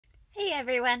Hey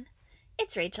everyone,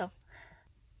 it's Rachel.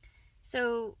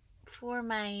 So, for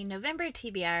my November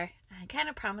TBR, I kind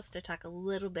of promised to talk a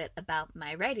little bit about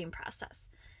my writing process.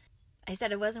 I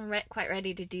said I wasn't quite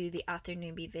ready to do the author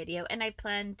newbie video, and I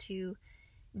plan to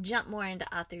jump more into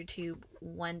AuthorTube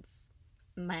once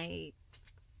my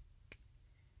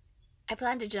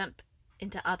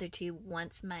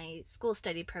school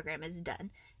study program is done,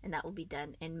 and that will be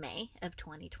done in May of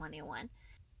 2021.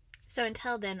 So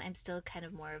until then, I'm still kind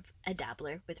of more of a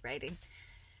dabbler with writing.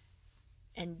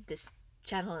 And this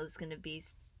channel is going to be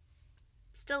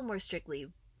still more strictly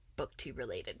booktube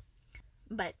related.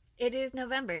 But it is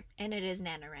November, and it is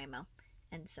Nanowrimo.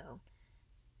 And so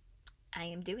I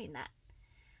am doing that.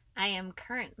 I am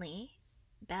currently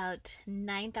about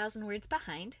 9,000 words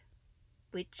behind,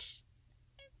 which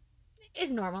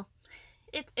is normal.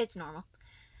 It's normal.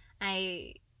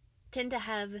 I tend to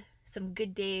have some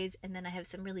good days, and then I have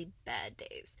some really bad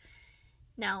days.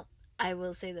 Now, I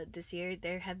will say that this year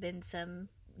there have been some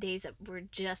days that I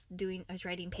was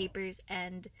writing papers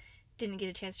and didn't get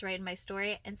a chance to write in my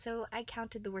story, and so I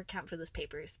counted the word count for those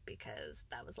papers because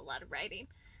that was a lot of writing.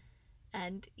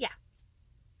 And yeah.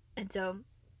 And so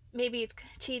maybe it's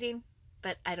cheating,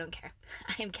 but I don't care.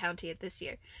 I am counting it this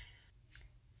year.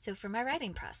 So for my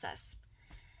writing process,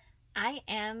 I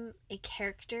am a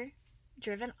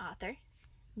character-driven author.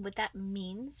 What that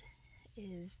means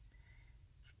is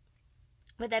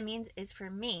for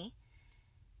me,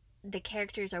 the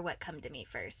characters are what come to me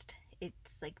first.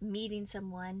 It's like meeting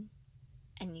someone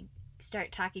and you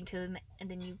start talking to them,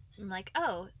 and then I'm like,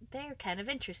 oh, they're kind of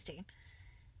interesting.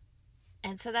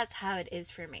 And so that's how it is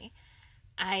for me.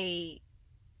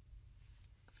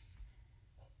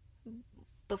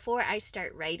 Before I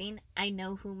start writing, I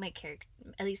know who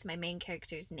at least my main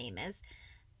character's name is.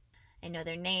 I know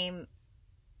their name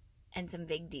and some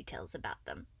vague details about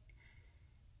them.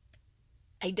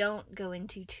 I don't go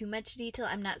into too much detail.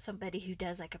 I'm not somebody who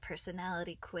does like a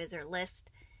personality quiz or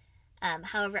list.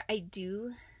 However, I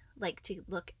do like to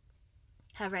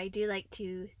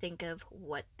think of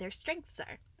what their strengths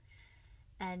are.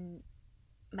 And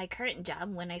my current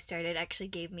job, when I started, actually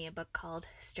gave me a book called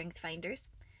Strength Finders.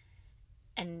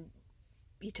 And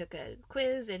you took a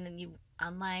quiz and then you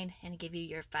online, and it gave you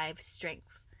your 5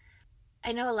 strengths.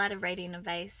 I know a lot of writing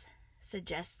advice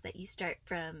suggests that you start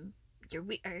from your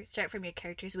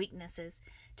character's weaknesses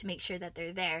to make sure that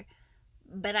they're there,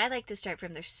 but I like to start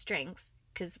from their strengths,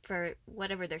 because for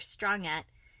whatever they're strong at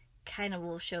kind of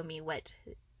will show me what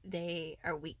they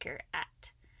are weaker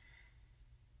at.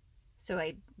 So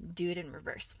I do it in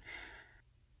reverse.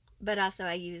 But also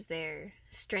I use their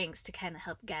strengths to kind of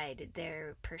help guide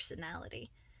their personality.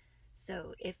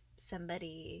 So if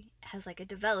somebody has like a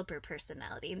developer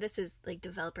personality, and this is like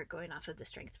developer going off of the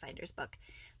Strength Finders book,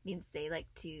 means they like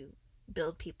to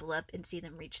build people up and see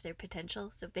them reach their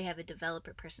potential. So if they have a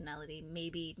developer personality,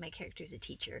 maybe my character's a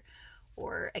teacher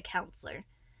or a counselor.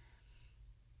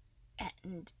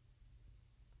 And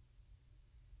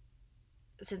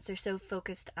since they're so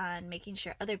focused on making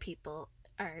sure other people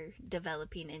are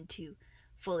developing into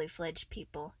fully fledged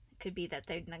people, it could be that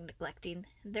they're neglecting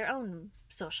their own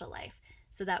social life.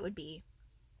 So that would be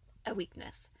a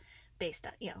weakness based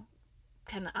on,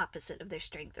 kind of opposite of their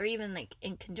strength, or even like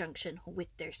in conjunction with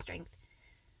their strength.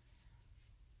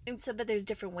 And so, but there's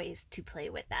different ways to play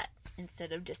with that,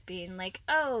 instead of just being like,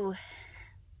 oh,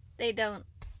 they don't,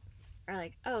 or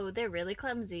like, oh, they're really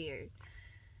clumsy, or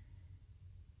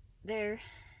they're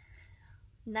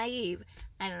naive.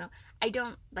 I don't know.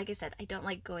 Like I said, I don't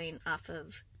like going off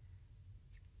of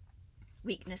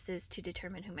weaknesses to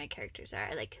determine who my characters are.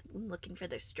 I like looking for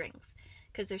their strengths,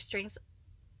 because their strengths,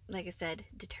 like I said,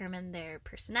 determine their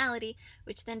personality,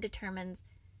 which then determines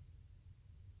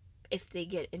if they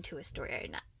get into a story or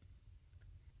not.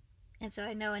 And so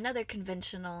I know another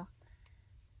conventional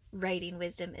writing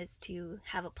wisdom is to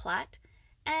have a plot,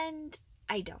 and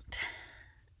I don't.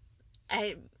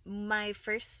 My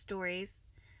first stories,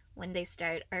 when they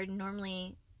start, are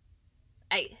normally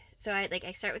I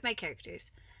start with my characters,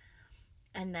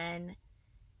 and then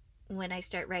when I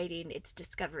start writing, it's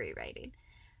discovery writing,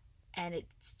 and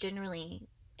it's generally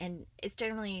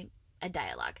a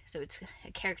dialogue. So it's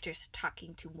a character's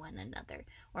talking to one another,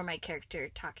 or my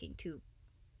character talking to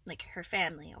like her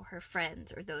family or her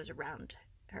friends or those around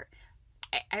her.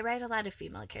 I write a lot of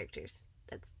female characters.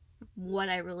 That's what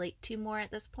I relate to more at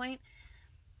this point.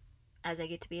 As I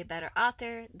get to be a better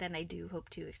author, then I do hope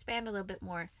to expand a little bit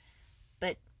more.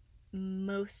 But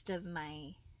most of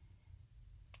my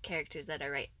characters that I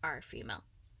write are female.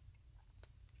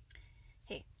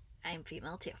 Hey, I'm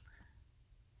female too.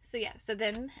 So yeah, so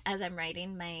then as I'm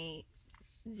writing my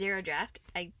zero draft,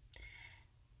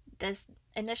 This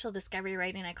initial discovery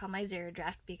writing I call my zero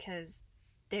draft because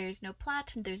there's no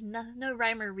plot, there's no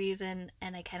rhyme or reason,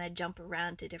 and I kind of jump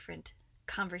around to different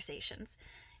conversations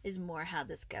is more how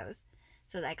this goes.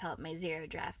 So I call it my zero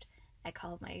draft. I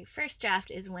call my first draft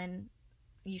is when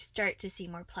you start to see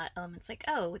more plot elements, like,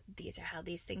 oh, these are how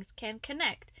these things can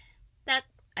connect. That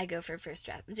I go for first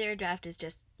draft. Zero draft is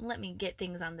just let me get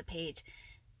things on the page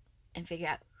and figure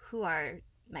out who are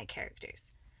my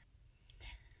characters.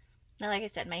 Now, like I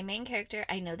said, my main character,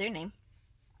 I know their name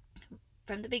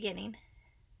from the beginning.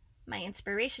 My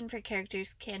inspiration for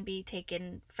characters can be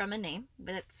taken from a name,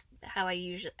 but that's how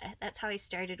I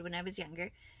started when I was younger.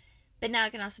 But now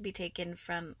it can also be taken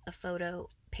from a photo,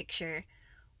 picture,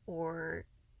 or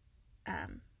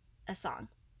a song.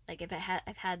 Like if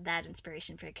I've had that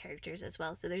inspiration for characters as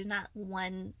well. So there's not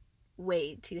one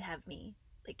way to have me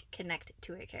like connect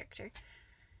to a character.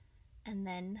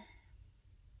 And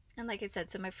like I said,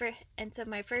 so my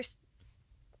first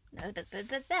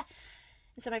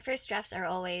drafts are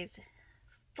always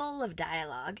full of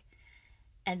dialogue,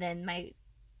 and then my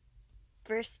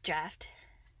first draft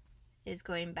is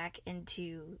going back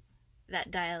into that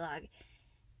dialogue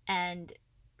and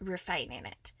refining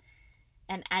it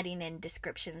and adding in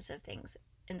descriptions of things.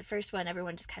 In the first one,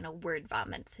 everyone just kind of word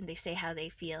vomits and they say how they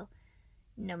feel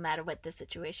no matter what the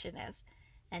situation is.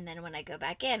 And then when I go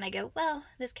back in, I go, well,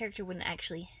 this character wouldn't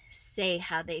actually say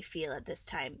how they feel at this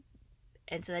time.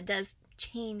 And so that does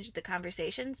change the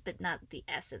conversations, but not the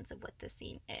essence of what the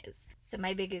scene is. So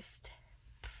my biggest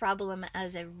problem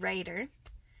as a writer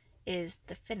is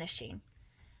the finishing.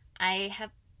 I've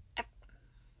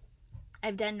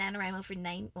done Nanowrimo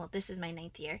for this is my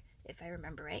 9th year, if I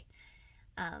remember right.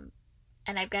 And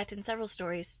I've gotten several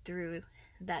stories through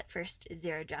that first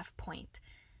zero draft point.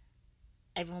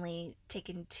 I've only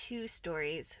taken 2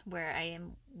 stories where I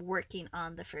am working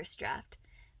on the first draft.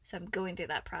 So I'm going through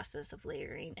that process of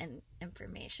layering and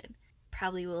information.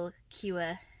 Probably will cue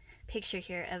a picture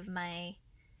here of my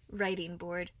writing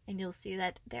board, and you'll see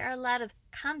that there are a lot of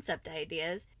concept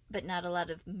ideas, but not a lot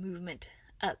of movement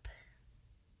up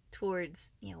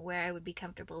towards, where I would be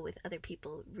comfortable with other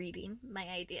people reading my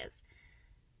ideas.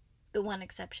 The one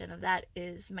exception of that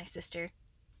is my sister.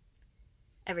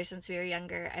 Ever since we were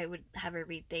younger, I would have her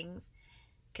read things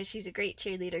because she's a great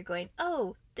cheerleader going,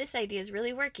 oh, this idea is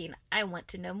really working. I want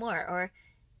to know more. Or,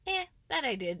 that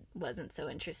idea wasn't so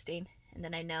interesting. And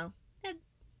then I know that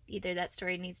either that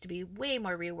story needs to be way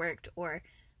more reworked or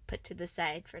put to the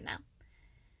side for now.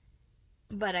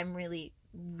 But I'm really,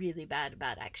 really bad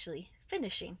about actually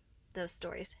finishing those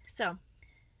stories. So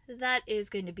that is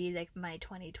going to be like my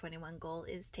 2021 goal,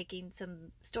 is taking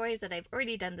some stories that I've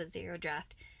already done the zero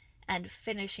draft and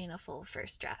finishing a full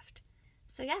first draft.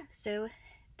 So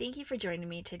thank you for joining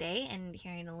me today and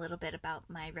hearing a little bit about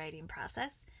my writing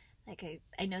process. Like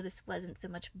I know this wasn't so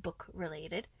much book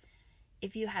related.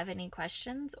 If you have any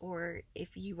questions, or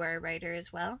if you are a writer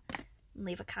as well,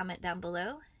 leave a comment down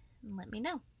below and let me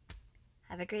know.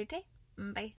 Have a great day. Bye.